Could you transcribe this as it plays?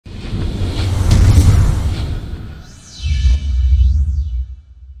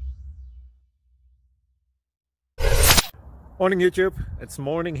Morning YouTube, it's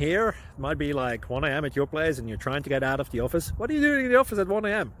morning here. It might be like 1 a.m. at your place and you're trying to get out of the office. What are you doing in the office at 1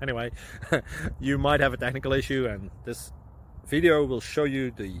 a.m? Anyway, you might have a technical issue and this video will show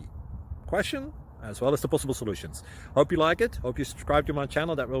you the question as well as the possible solutions. Hope you like it, hope you subscribe to my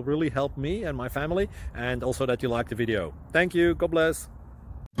channel. That will really help me and my family, and also that you like the video. Thank you, God bless.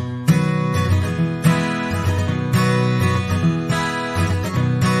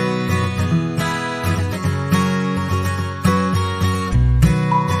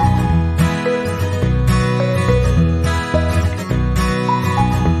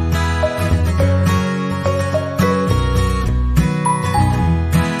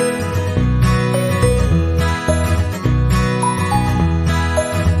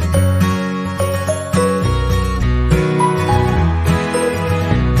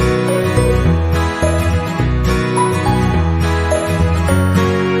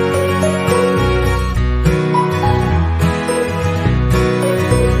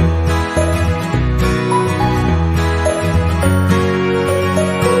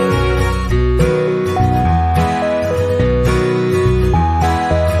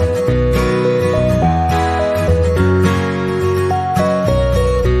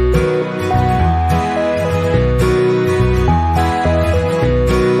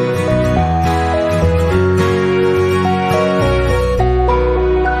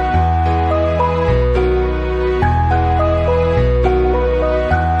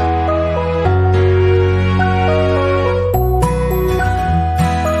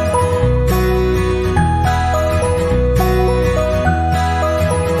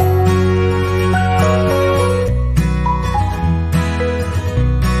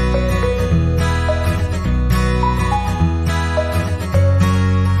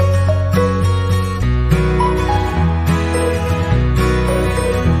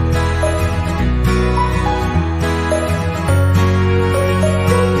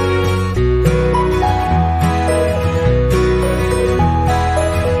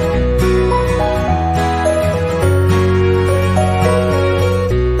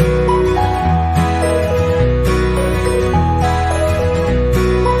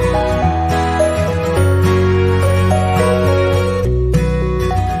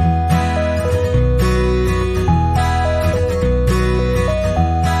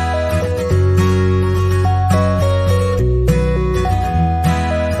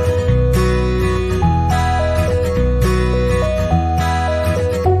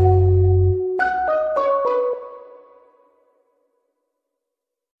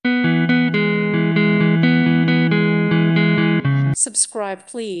 Subscribe,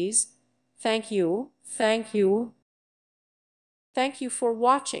 please. Thank you. Thank you. Thank you for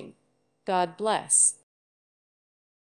watching. God bless.